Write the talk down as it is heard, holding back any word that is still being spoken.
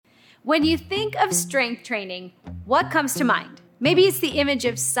When you think of strength training, what comes to mind? Maybe it's the image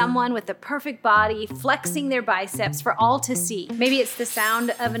of someone with a perfect body flexing their biceps for all to see. Maybe it's the sound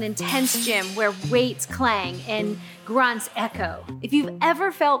of an intense gym where weights clang and grunts echo. If you've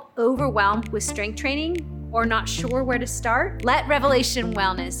ever felt overwhelmed with strength training or not sure where to start, let Revelation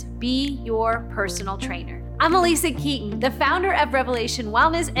Wellness be your personal trainer. I'm Alisa Keeton, the founder of Revelation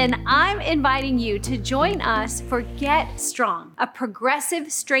Wellness, and I'm inviting you to join us for Get Strong, a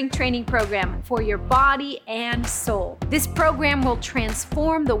progressive strength training program for your body and soul. This program will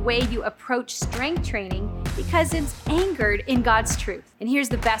transform the way you approach strength training because it's anchored in God's truth. And here's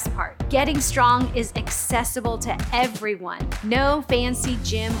the best part. Getting Strong is accessible to everyone. No fancy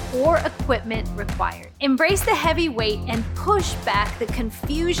gym or equipment required. Embrace the heavy weight and push back the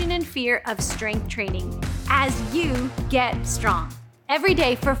confusion and fear of strength training as you get strong. Every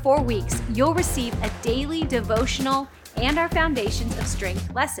day for 4 weeks, you'll receive a daily devotional and our Foundations of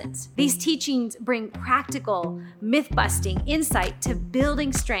Strength lessons. These teachings bring practical, myth-busting insight to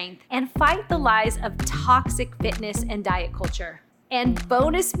building strength and fight the lies of toxic fitness and diet culture. And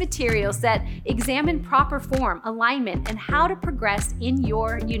bonus materials that examine proper form, alignment, and how to progress in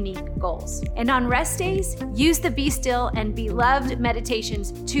your unique goals. And on rest days, use the Be Still and Beloved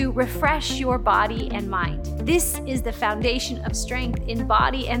meditations to refresh your body and mind. This is the foundation of strength in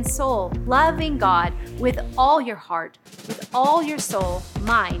body and soul, loving God with all your heart, with all your soul,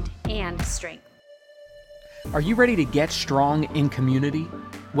 mind, and strength. Are you ready to get strong in community?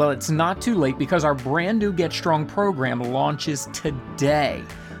 Well, it's not too late because our brand new Get Strong program launches today,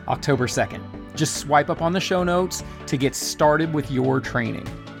 October 2nd. Just swipe up on the show notes to get started with your training.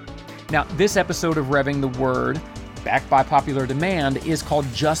 Now, this episode of Revving the Word, backed by popular demand, is called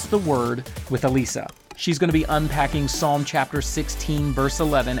Just the Word with Alisa. She's going to be unpacking Psalm chapter 16, verse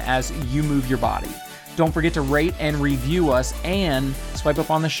 11 as you move your body. Don't forget to rate and review us and swipe up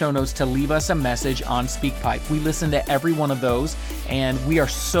on the show notes to leave us a message on SpeakPipe. We listen to every one of those, and we are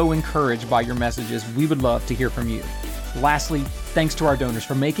so encouraged by your messages. We would love to hear from you. Lastly, thanks to our donors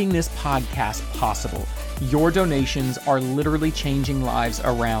for making this podcast possible. Your donations are literally changing lives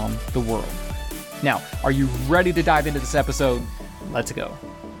around the world. Now, are you ready to dive into this episode? Let's go.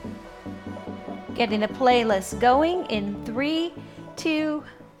 Getting the playlist going in 3, 2,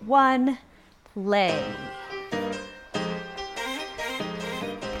 1. Play.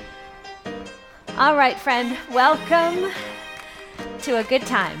 All right, friend, welcome to a good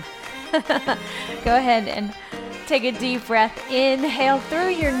time. Go ahead and take a deep breath. Inhale through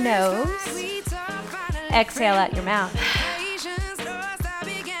your nose. Exhale out your mouth.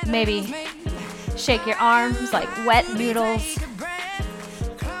 Maybe shake your arms like wet noodles.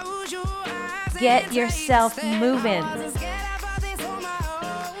 Get yourself moving.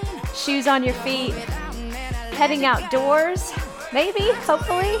 Shoes on your feet, heading outdoors, maybe,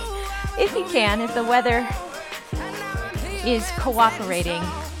 hopefully, if you can, if the weather is cooperating.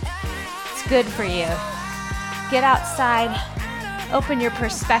 It's good for you. Get outside, open your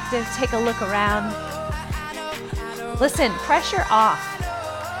perspective, take a look around. Listen, pressure off.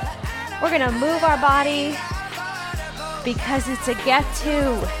 We're gonna move our body because it's a get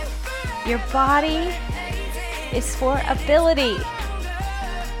to. Your body is for ability,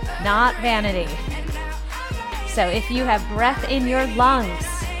 not vanity. So if you have breath in your lungs,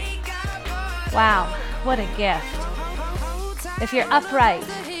 wow, what a gift. If you're upright,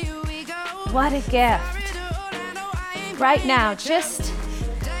 what a gift. Right now, just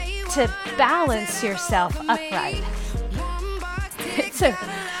to balance yourself upright. It's a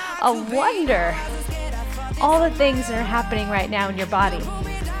wonder, all the things that are happening right now in your body,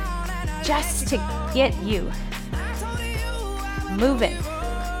 just to get you moving.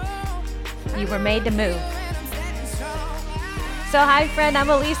 You were made to move. So hi friend, I'm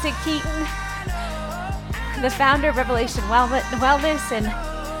Alisa Keeton, the founder of Revelation Wellness and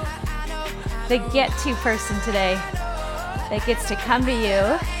the get-to person today that gets to come to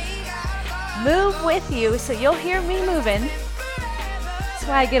you, move with you so you'll hear me moving. That's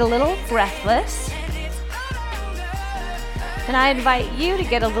why I get a little breathless. And I invite you to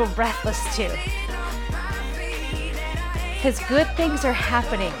get a little breathless too. Because good things are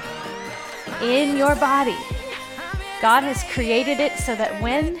happening in your body. God has created it so that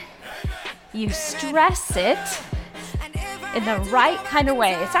when you stress it in the right kind of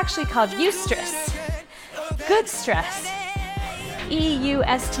way, it's actually called eustress. Good stress.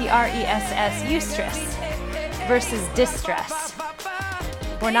 E-U-S-T-R-E-S-S, eustress versus distress.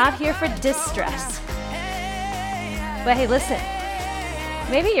 We're not here for distress. But hey, listen,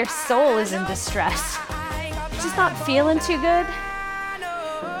 maybe your soul is in distress. Just not feeling too good.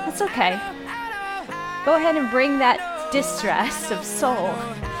 That's okay. Go ahead and bring that distress of soul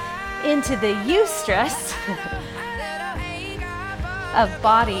into the eustress of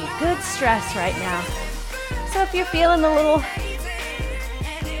body. Good stress right now. So if you're feeling a little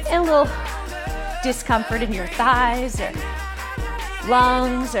discomfort in your thighs or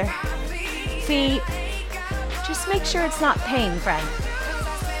lungs or feet, just make sure it's not pain, friend.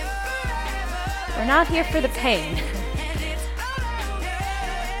 We're not here for the pain,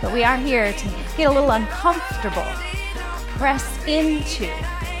 but we are here to get a little uncomfortable, press into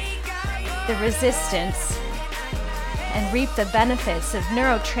the resistance, and reap the benefits of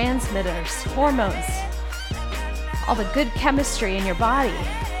neurotransmitters, hormones, all the good chemistry in your body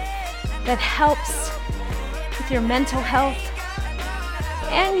that helps with your mental health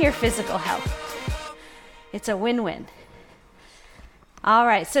and your physical health. It's a win-win. All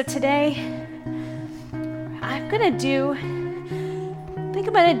right, so today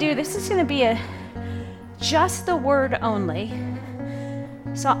this is gonna be just the word only.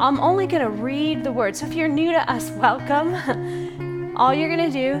 So I'm only gonna read the word. So if you're new to us, welcome. All you're gonna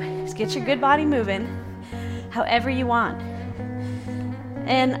do is get your good body moving however you want.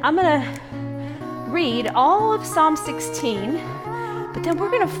 And I'm gonna read all of Psalm 16, but then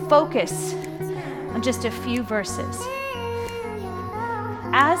we're gonna focus on just a few verses.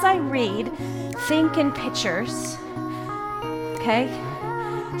 As I read, think in pictures, okay?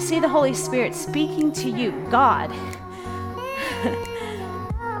 See the Holy Spirit speaking to you, God,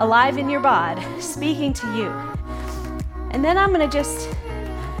 alive in your bod, speaking to you. And then I'm gonna just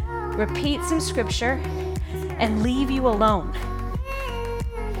repeat some scripture and leave you alone.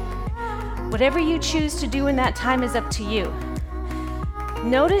 Whatever you choose to do in that time is up to you.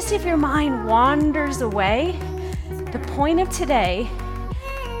 Notice if your mind wanders away. The point of today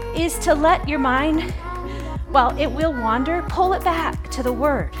is to let your mind, well, it will wander, pull it back to the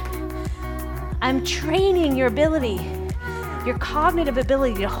Word. I'm training your ability, your cognitive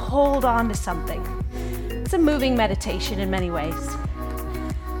ability to hold on to something. It's a moving meditation in many ways.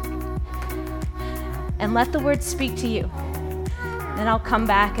 And let the Word speak to you. Then I'll come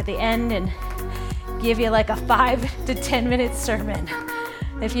back at the end and give you like a 5 to 10 minute sermon,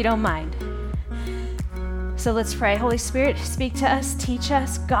 if you don't mind. So let's pray. Holy Spirit, speak to us, teach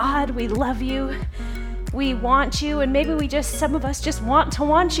us. God, we love you. We want you, and maybe some of us just want to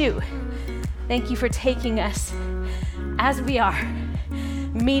want you. Thank you for taking us as we are,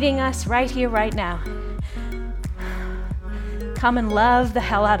 meeting us right here, right now. Come and love the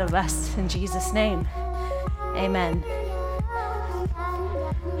hell out of us in Jesus' name. Amen.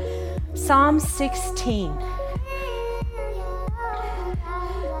 Psalm 16,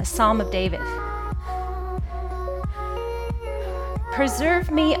 a Psalm of David.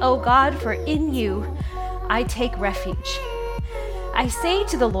 Preserve me, O God, for in you I take refuge. I say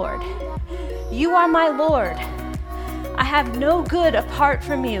to the Lord, you are my Lord. I have no good apart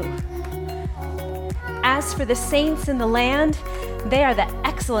from you. As for the saints in the land, they are the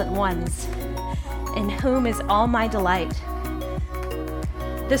excellent ones, in whom is all my delight.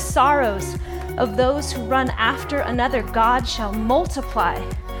 The sorrows of those who run after another god shall multiply.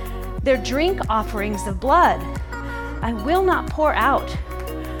 Their drink offerings of blood I will not pour out,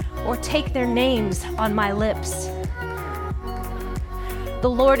 or take their names on my lips. The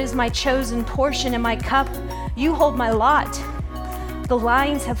Lord is my chosen portion and my cup. You hold my lot. The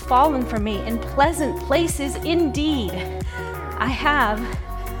lines have fallen for me in pleasant places indeed. I have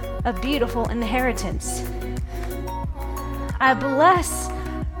a beautiful inheritance. I bless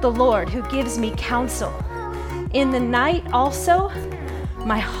the Lord who gives me counsel. In the night also,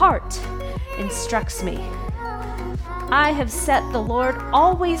 my heart instructs me. I have set the Lord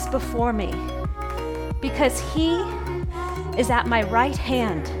always before me. Because he is at my right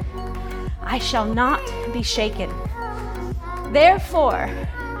hand, I shall not be shaken. Therefore,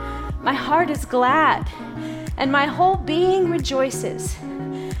 my heart is glad, and my whole being rejoices.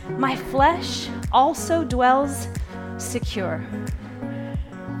 My flesh also dwells secure.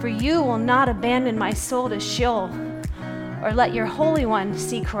 For you will not abandon my soul to Sheol, or let your Holy One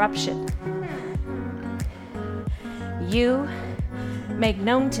see corruption. You make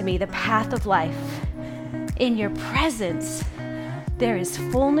known to me the path of life. In your presence, there is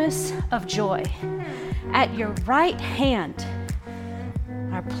fullness of joy. At your right hand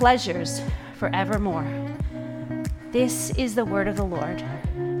are pleasures forevermore. This is the word of the Lord.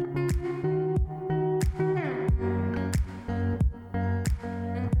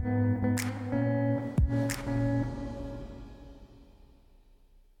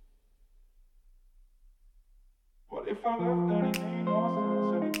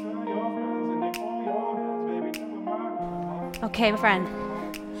 Okay, friend.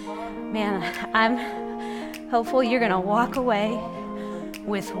 Man, I'm hopeful you're gonna walk away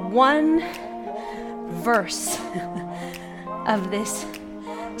with one verse of this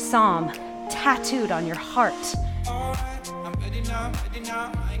psalm tattooed on your heart.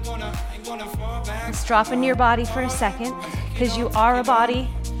 Let's drop into your body for a second, because you are a body.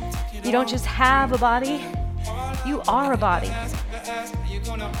 You don't just have a body, you are a body.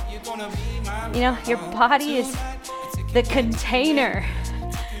 You know, your body is the container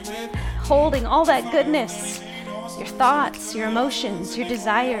holding all that goodness, your thoughts, your emotions, your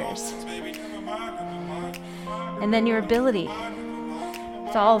desires, and then your ability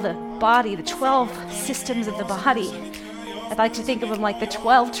with all the body, the 12 systems of the body. I'd like to think of them like the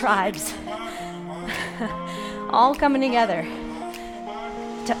 12 tribes, all coming together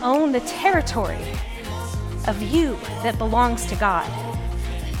to own the territory of you that belongs to God.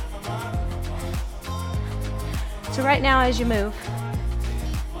 So right now, as you move,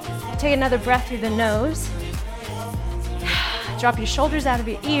 take another breath through the nose. Drop your shoulders out of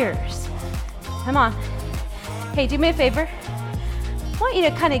your ears. Come on. Hey, do me a favor. I want you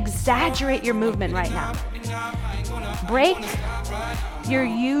to kind of exaggerate your movement right now. Break your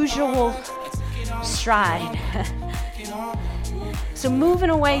usual stride. So move in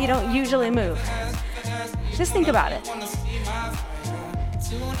a way you don't usually move. Just think about it.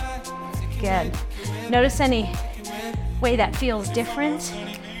 Good. Notice any way that feels different.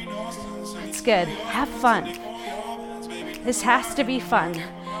 It's good. Have fun. This has to be fun,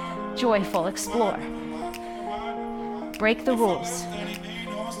 joyful, explore. Break the rules.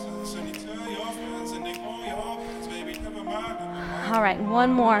 All right,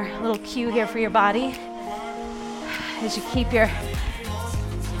 one more little cue here for your body as you keep your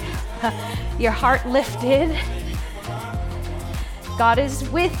heart lifted. God is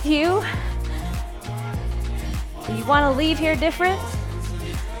with you. You want to leave here different?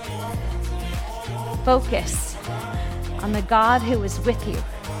 Focus on the God who is with you.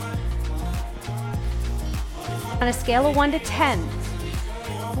 On a scale of 1 to 10,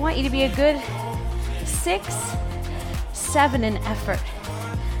 I want you to be a good 6, 7 in effort.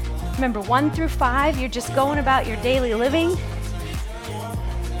 Remember, 1 through 5, you're just going about your daily living.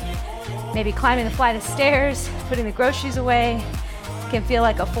 Maybe climbing the flight of stairs, putting the groceries away. Can feel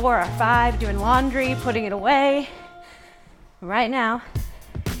like a 4 or 5, doing laundry, putting it away. Right now,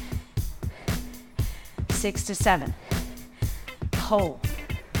 6 to 7. Hold.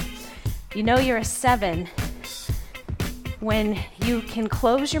 You know you're a 7 when you can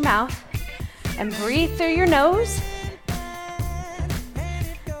close your mouth and breathe through your nose.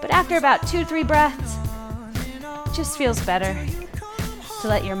 But after about 2-3 breaths, it just feels better to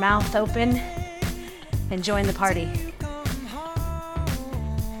let your mouth open and join the party.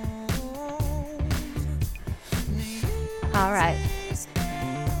 All right.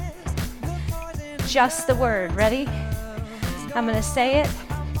 Just the word. Ready? I'm going to say it,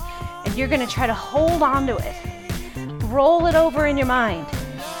 and you're going to try to hold on to it. Roll it over in your mind.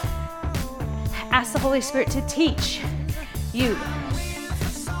 Ask the Holy Spirit to teach you.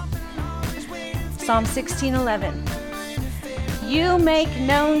 Psalm 16:11. You make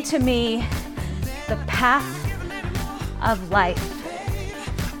known to me the path of life.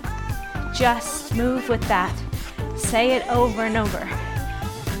 Just move with that. Say it over and over.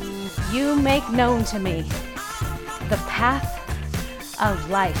 You make known to me the path of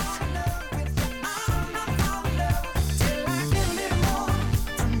life.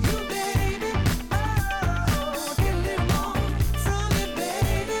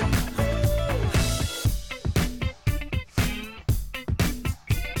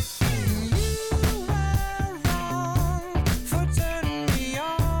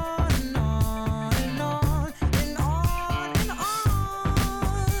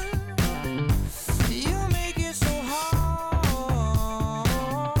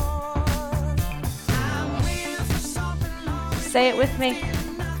 Say it with me.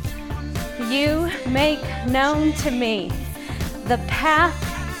 You make known to me the path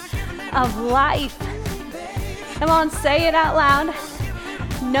of life. Come on, say it out loud.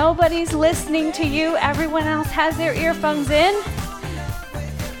 Nobody's listening to you. Everyone else has their earphones in.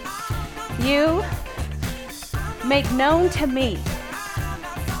 You make known to me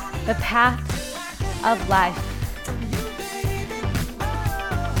the path of life.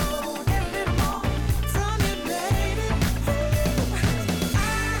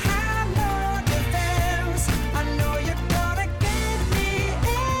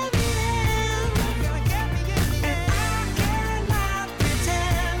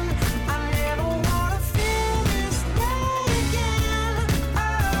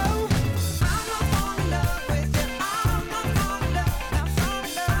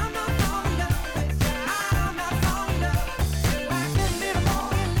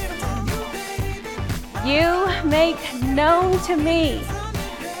 You make known to me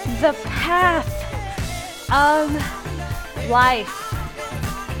the path of life.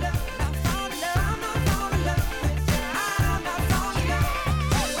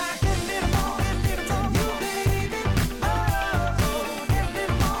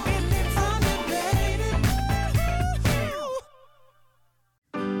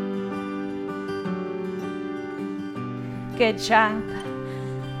 Good job.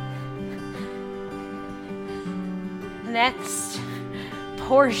 Next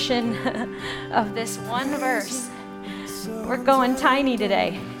portion of this one verse. We're going tiny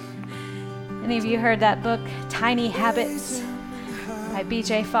today. Any of you heard that book, Tiny Habits by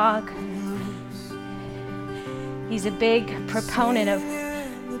B.J. Fogg? He's a big proponent of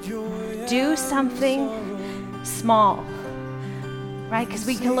do something small. Right? Because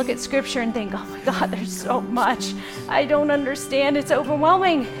we can look at scripture and think, oh my God, there's so much. I don't understand. It's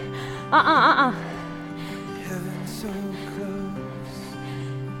overwhelming.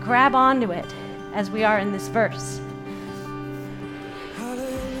 Grab onto it as we are in this verse.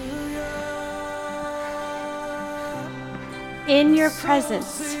 In your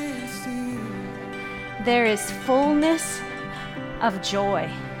presence, there is fullness of joy.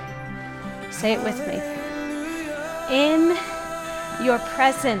 Say it with me. In your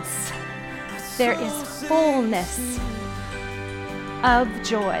presence, there is fullness of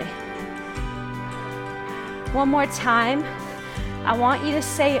joy. One more time, I want you to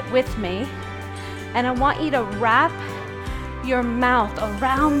say it with me, and I want you to wrap your mouth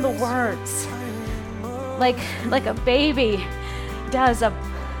around the words, like a baby does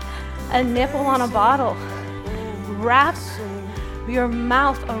a nipple on a bottle. Wrap your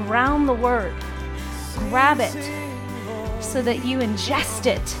mouth around the word. Grab it so that you ingest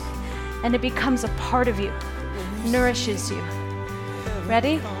it and it becomes a part of you, nourishes you.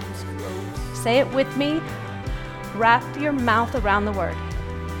 Ready? Say it with me. Wrap your mouth around the word.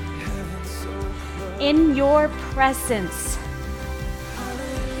 In your presence,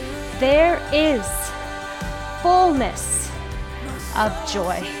 there is fullness of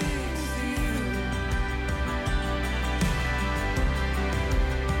joy.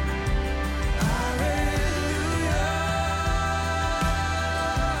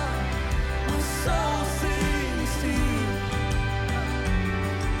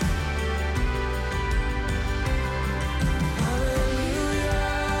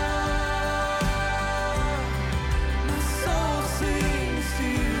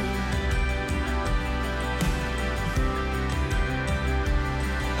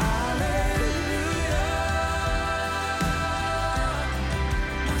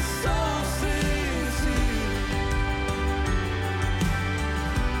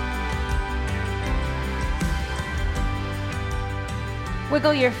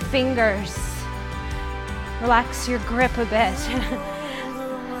 Wiggle your fingers. Relax your grip a bit.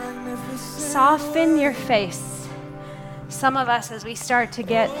 Soften your face. Some of us, as we start to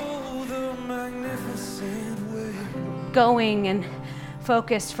get going and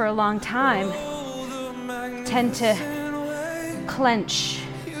focused for a long time, tend to clench,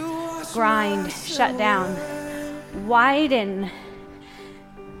 grind, shut down. Widen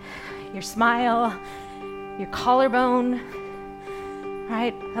your smile, your collarbone.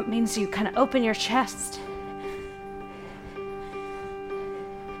 Right? That means you kind of open your chest.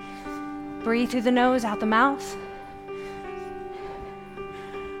 Breathe through the nose, out the mouth.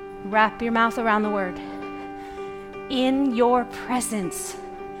 Wrap your mouth around the word. In your presence,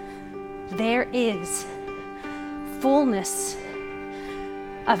 there is fullness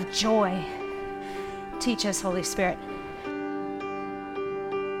of joy. Teach us, Holy Spirit.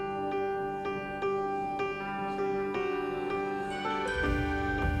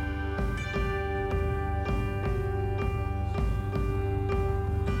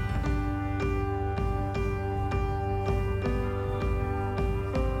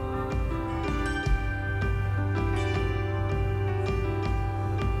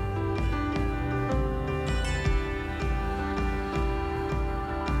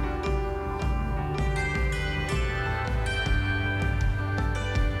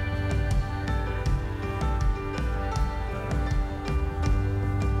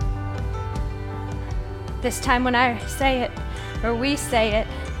 This time when I say it, or we say it,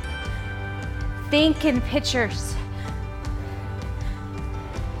 think in pictures.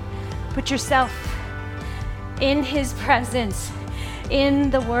 Put yourself in His presence,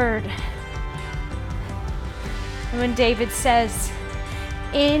 in the Word. And when David says,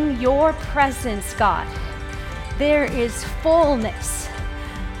 in your presence, God, there is fullness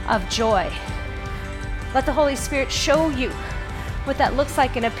of joy. Let the Holy Spirit show you what that looks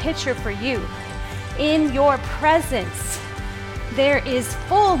like in a picture for you. In your presence, there is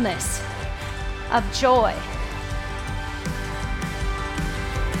fullness of joy.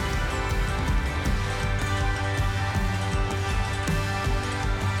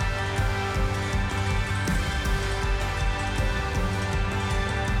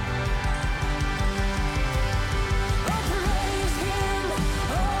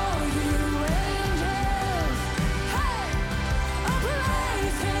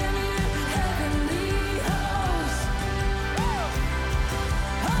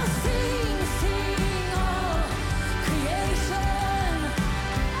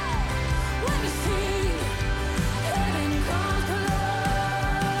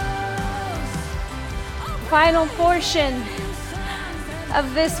 Final portion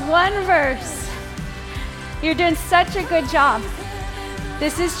of this one verse. You're doing such a good job.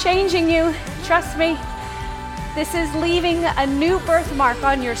 This is changing you. Trust me. This is leaving a new birthmark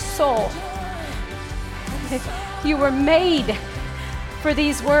on your soul. You were made for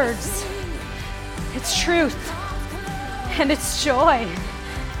these words. It's truth and it's joy.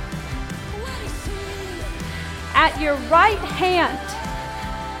 At your right hand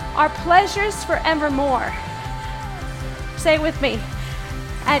are pleasures forevermore. Say it with me.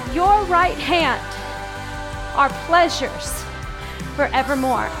 At your right hand are pleasures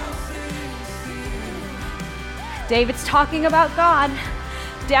forevermore. David's talking about God,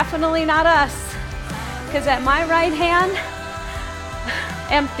 definitely not us, because at my right hand,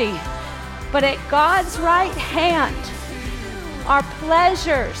 empty. But at God's right hand are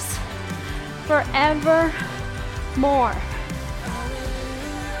pleasures forevermore.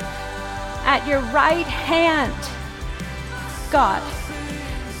 At your right hand, God,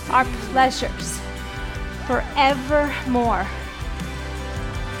 are pleasures forevermore.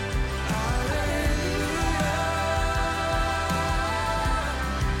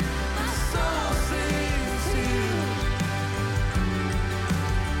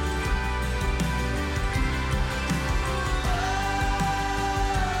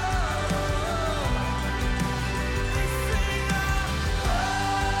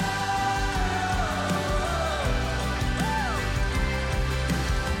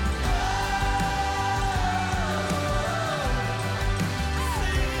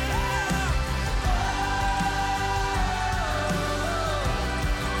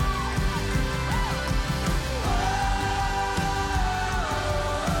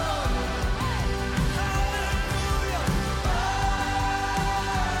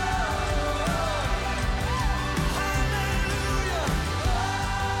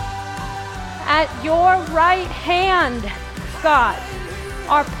 At your right hand, God,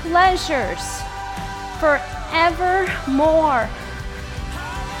 are pleasures forevermore.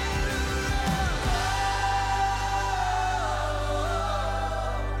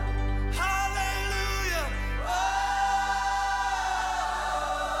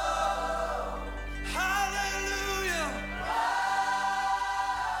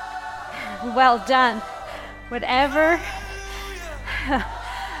 Well done. Whatever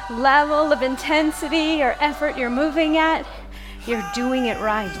level of intensity or effort you're moving at, you're doing it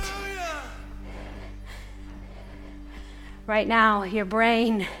right. Right now, your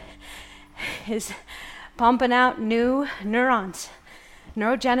brain is pumping out new neurons,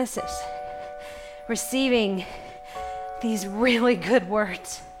 neurogenesis, receiving these really good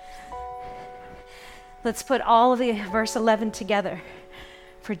words. Let's put all of the verse 11 together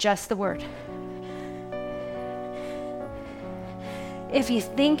for just the word. If you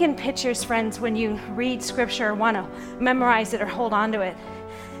think in pictures, friends, when you read scripture or want to memorize it or hold on to it,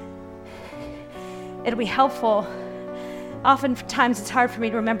 it'll be helpful. Oftentimes it's hard for me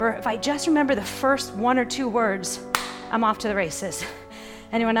to remember. If I just remember the first one or two words, I'm off to the races.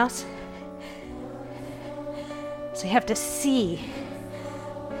 Anyone else? So you have to see.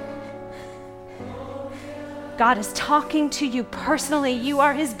 God is talking to you personally. You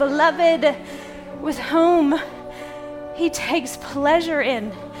are his beloved, with whom he takes pleasure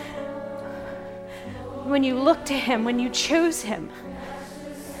in. When you look to him, when you choose him,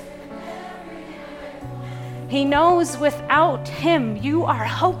 he knows without him you are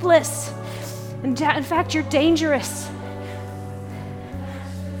hopeless. In fact, you're dangerous.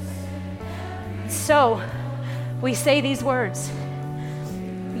 So we say these words: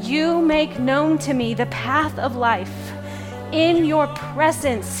 you make known to me the path of life. In your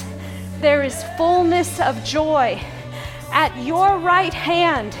presence there is fullness of joy. At your right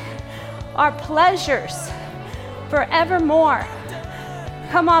hand are pleasures forevermore.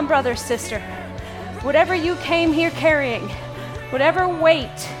 Come on, brother, sister. Whatever you came here carrying, whatever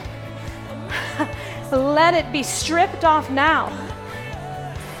weight, let it be stripped off now.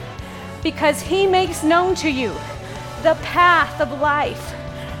 because he makes known to you the path of life,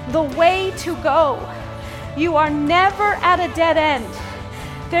 the way to go. You are never at a dead end.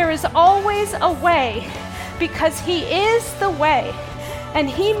 There is always a way because he is the way, and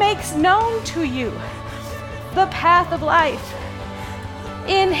he makes known to you the path of life.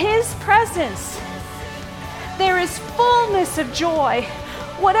 In his presence, there is fullness of joy.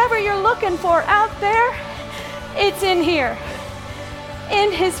 Whatever you're looking for out there, it's in here.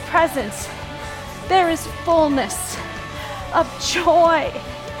 In his presence, there is fullness of joy.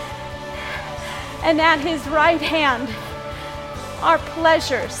 And at his right hand are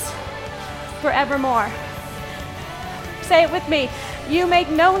pleasures forevermore. Say it with me. You make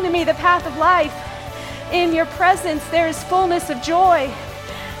known to me the path of life. In your presence, there is fullness of joy.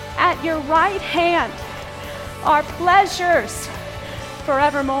 At your right hand are pleasures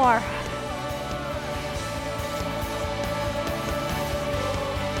forevermore.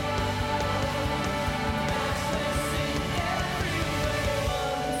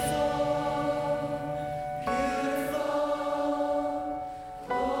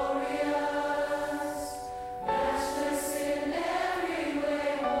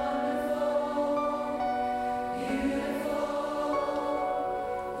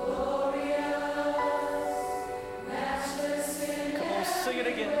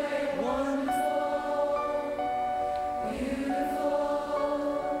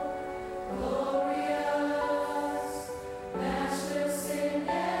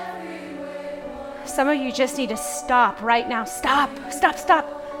 Some of you just need to stop right now. Stop.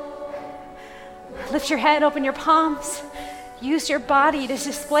 Lift your head, open your palms. Use your body to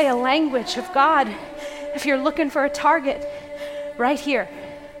display a language of God. If you're looking for a target, right here.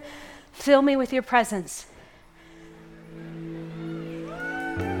 Fill me with your presence.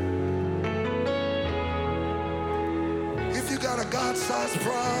 If you got a God-sized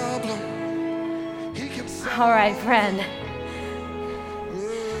problem, he can solve. All right, friend.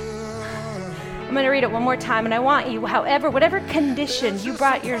 I'm going to read it one more time, and I want you, whatever condition you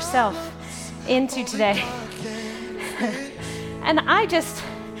brought yourself into today. And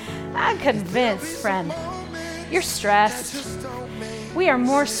I'm convinced, friend, you're stressed. We are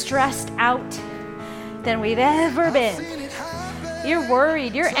more stressed out than we've ever been. You're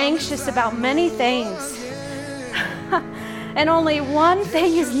worried, you're anxious about many things. And only one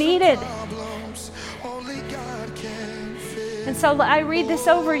thing is needed. And so I read this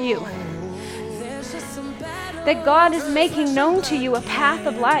over you. That God is making known to you a path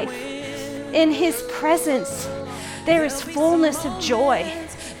of life. In his presence, there is fullness of joy.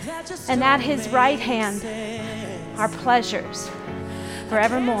 And at his right hand are pleasures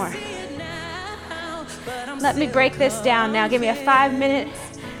forevermore. Let me break this down now. Give me a 5 minutes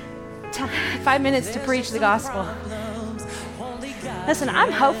to preach the gospel. Listen,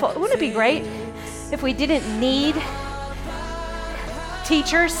 I'm hopeful. Wouldn't it be great if we didn't need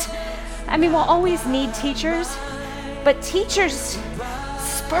teachers? I mean, we'll always need teachers, but teachers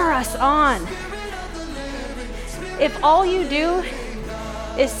spur us on. If all you do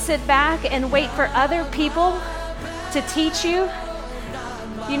is sit back and wait for other people to teach you,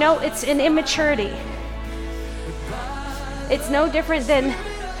 you know, it's an immaturity. It's no different than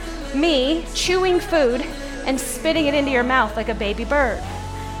me chewing food and spitting it into your mouth like a baby bird.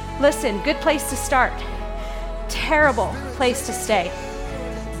 Listen, good place to start. Terrible place to stay.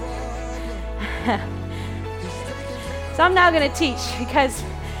 So I'm now going to teach because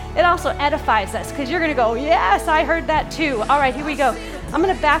it also edifies us, because you're going to go, yes, I heard that too. All right, here we go. I'm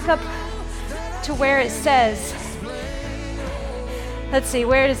going to back up to where it says, let's see,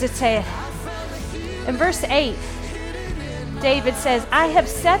 where does it say it? In verse 8, David says, I have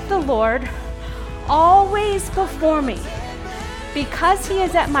set the Lord always before me because he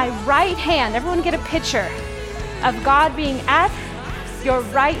is at my right hand. Everyone get a picture of God being at your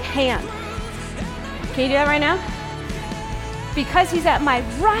right hand. Can you do that right now? Because he's at my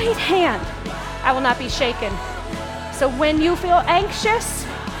right hand, I will not be shaken. So when you feel anxious,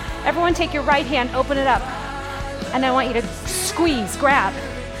 everyone take your right hand, open it up. And I want you to squeeze, grab.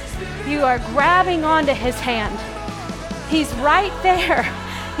 You are grabbing onto his hand. He's right there.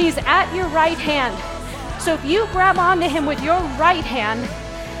 He's at your right hand. So if you grab onto him with your right hand,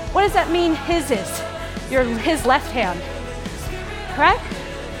 what does that mean his is? His left hand, correct?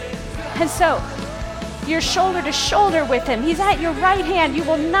 And so you're shoulder to shoulder with him. He's at your right hand. You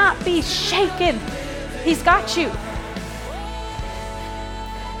will not be shaken. He's got you.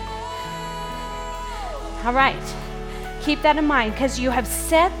 All right. Keep that in mind, because you have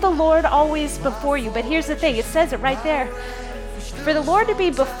set the Lord always before you. But here's the thing. It says it right there. For the Lord to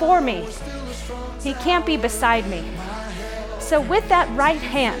be before me, he can't be beside me. So with that right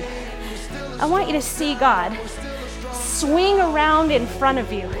hand, I want you to see God swing around in front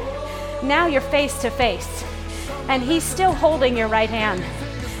of you. Now you're face to face, and he's still holding your right hand.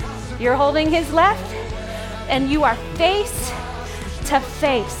 You're holding his left, and you are face to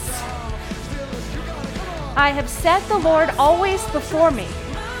face. I have set the Lord always before me.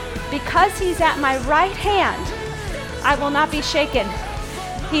 Because he's at my right hand, I will not be shaken.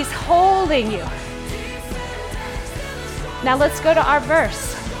 He's holding you. Now let's go to our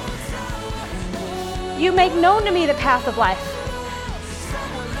verse. You make known to me the path of life.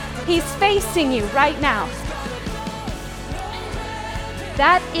 He's facing you right now.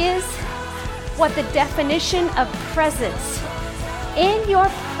 That is what the definition of presence. In your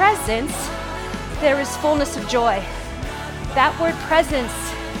presence, there is fullness of joy. That word presence,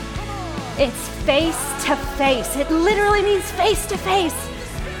 it's face to face. It literally means face to face.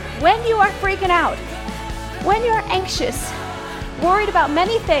 When you are freaking out, when you're anxious, worried about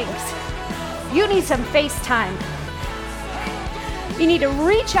many things, you need some face time. You need to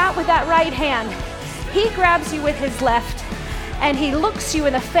reach out with that right hand. He grabs you with his left, and he looks you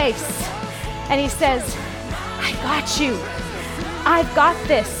in the face, and he says, I got you. I've got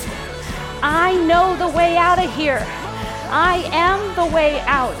this. I know the way out of here. I am the way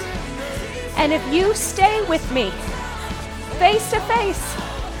out. And if you stay with me, face to face,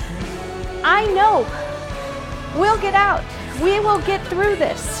 I know we'll get out. We will get through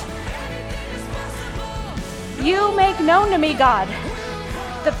this. You make known to me, God,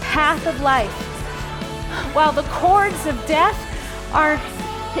 the path of life. While the cords of death are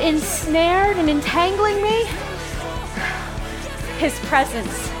ensnared and entangling me, his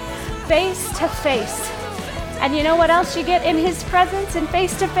presence, face to face. And you know what else you get in his presence and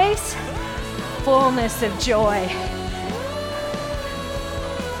face to face? Fullness of joy.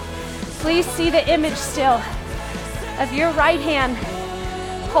 Please see the image still of your right hand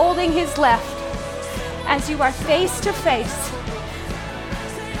holding his left as you are face to face.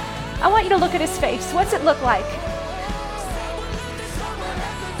 I want you to look at his face. What's it look like?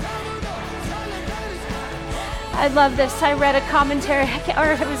 I love this. I read a commentary,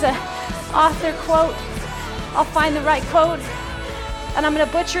 or it was an author quote. I'll find the right quote, and I'm going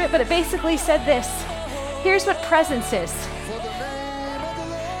to butcher it, but it basically said this. Here's what presence is.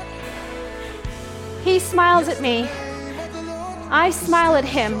 He smiles at me. I smile at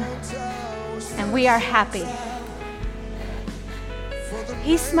him, and we are happy.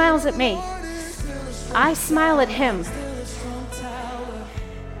 He smiles at me. I smile at him,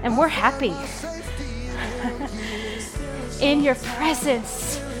 and we're happy. In your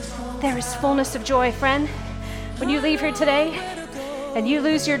presence, there is fullness of joy, friend. When you leave here today and you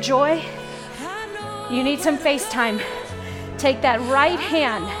lose your joy, you need some FaceTime. Take that right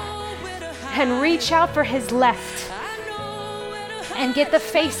hand and reach out for his left and get the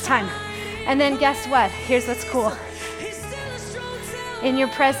FaceTime. And then guess what? Here's what's cool. In your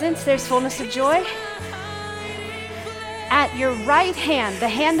presence, there's fullness of joy. At your right hand, the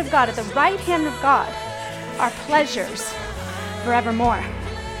hand of God, at the right hand of God, are pleasures forevermore.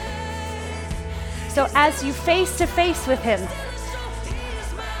 So as you face to face with him,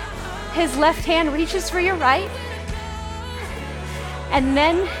 his left hand reaches for your right, and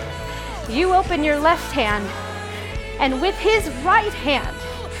then you open your left hand, and with his right hand,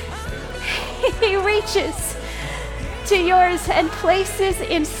 he reaches to yours and places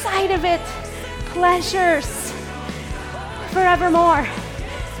inside of it pleasures forevermore.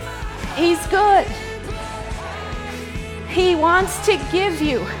 He's good. He wants to give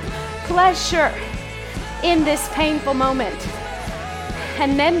you pleasure in this painful moment.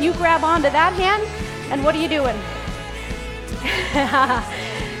 And then you grab onto that hand, and what are you doing?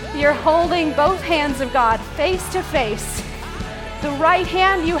 You're holding both hands of God face to face. The right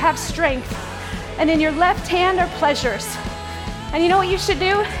hand, you have strength, and in your left hand are pleasures. And you know what you should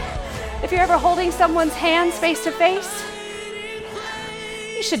do? If you're ever holding someone's hands face to face,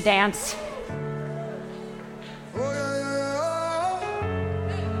 you should dance.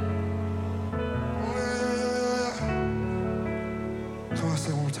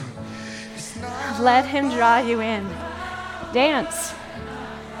 Let him draw you in. Dance.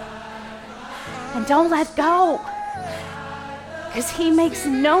 And don't let go. Because he makes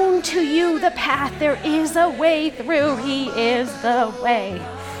known to you the path. There is a way through. He is the way.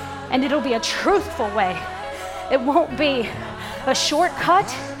 And it'll be a truthful way. It won't be a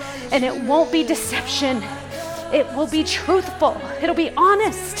shortcut, and it won't be deception. It will be truthful. It'll be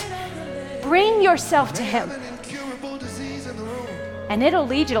honest. Bring yourself to him. And it'll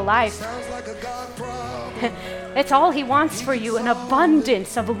lead you to life. It's all he wants for you, an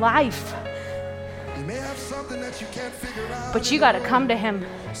abundance of life. But you got to come to him.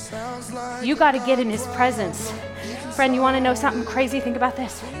 You got to get in his presence. Friend, you want to know something crazy? Think about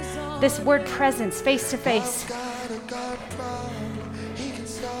this. This word presence, face to face.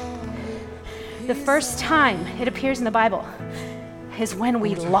 The first time it appears in the Bible is when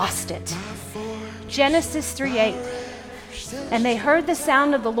we lost it. Genesis 3:8. And they heard the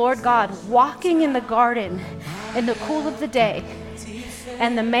sound of the Lord God walking in the garden in the cool of the day.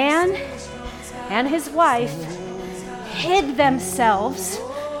 And the man and his wife hid themselves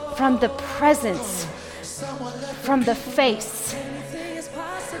from the presence, from the face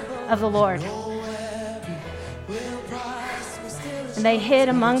of the Lord. And they hid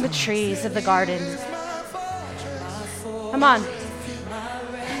among the trees of the garden. Come on.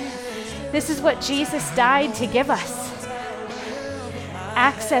 This is what Jesus died to give us.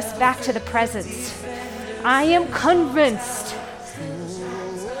 Access back to the presence. I am convinced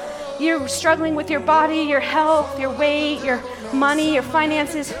you're struggling with your body, your health, your weight, your money, your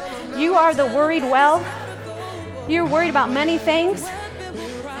finances. You are the worried well. You're worried about many things.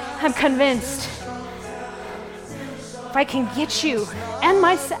 I'm convinced if I can get you and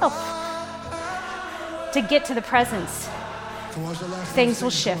myself to get to the presence, things will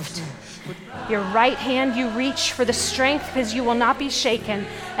shift. Your right hand you reach for the strength because you will not be shaken.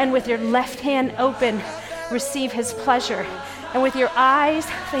 And with your left hand open, receive his pleasure. And with your eyes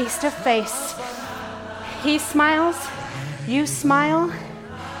face to face, he smiles, you smile,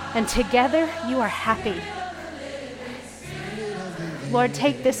 and together you are happy. Lord,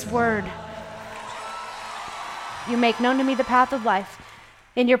 take this word. You make known to me the path of life.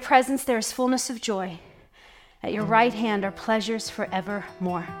 In your presence there is fullness of joy. At your right hand are pleasures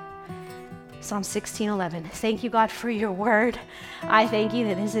forevermore. Psalm 16:11. Thank you, God, for your word. I thank you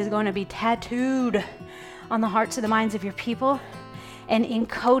that this is going to be tattooed on the hearts and the minds of your people and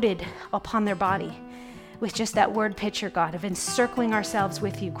encoded upon their body with just that word picture, God, of encircling ourselves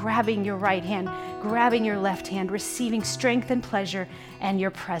with you, grabbing your right hand, grabbing your left hand, receiving strength and pleasure and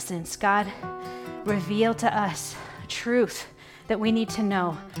your presence. God, reveal to us truth that we need to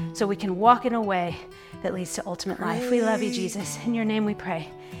know so we can walk in a way that leads to ultimate life. We love you, Jesus. In your name we pray.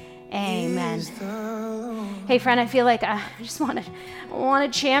 Amen. Hey, friend, I feel like I just want to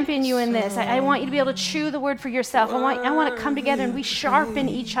champion you in this. I want you to be able to chew the word for yourself. I want to come together and we sharpen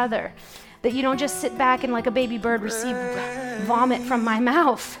each other. That you don't just sit back and like a baby bird receive vomit from my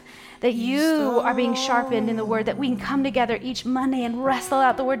mouth. That you are being sharpened in the word, that we can come together each Monday and wrestle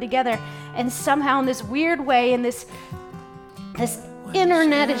out the word together. And somehow in this weird way, in this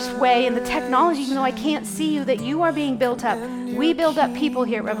internetish way, in the technology, even though I can't see you, that you are being built up. We build up people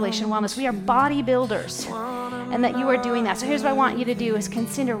here at Revelation Wellness. We are bodybuilders, and that you are doing that. So here's what I want you to do is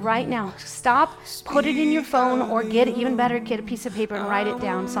consider right now. Stop, put it in your phone, or even better, get a piece of paper and write it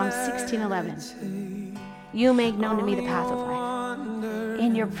down. Psalm 16:11. You make known to me the path of life.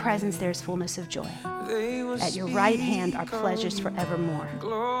 In your presence there is fullness of joy. At your right hand are pleasures forevermore.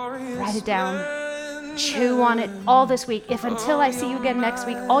 Write it down. Chew on it all this week. If until I see you again next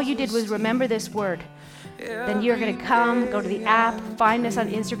week, all you did was remember this word, then you're going to come, go to the app, find us on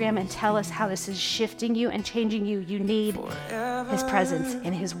Instagram, and tell us how this is shifting you and changing you. You need his presence,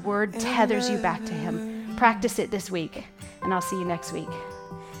 and his word tethers you back to him. Practice it this week, and I'll see you next week.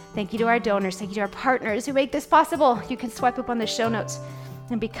 Thank you to our donors. Thank you to our partners who make this possible. You can swipe up on the show notes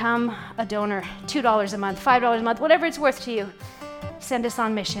and become a donor. $2 a month, $5 a month, whatever it's worth to you. Send us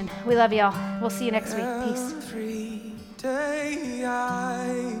on mission. We love y'all. We'll see you next week. Peace. Every day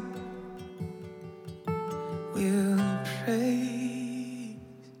I will praise.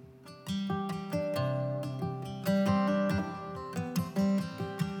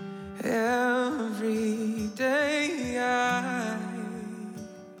 Every day I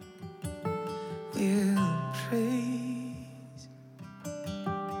will praise.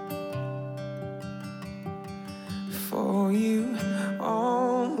 For you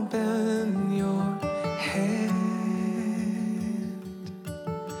open your hand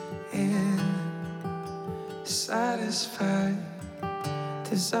and satisfy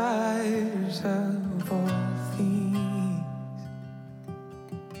desires of all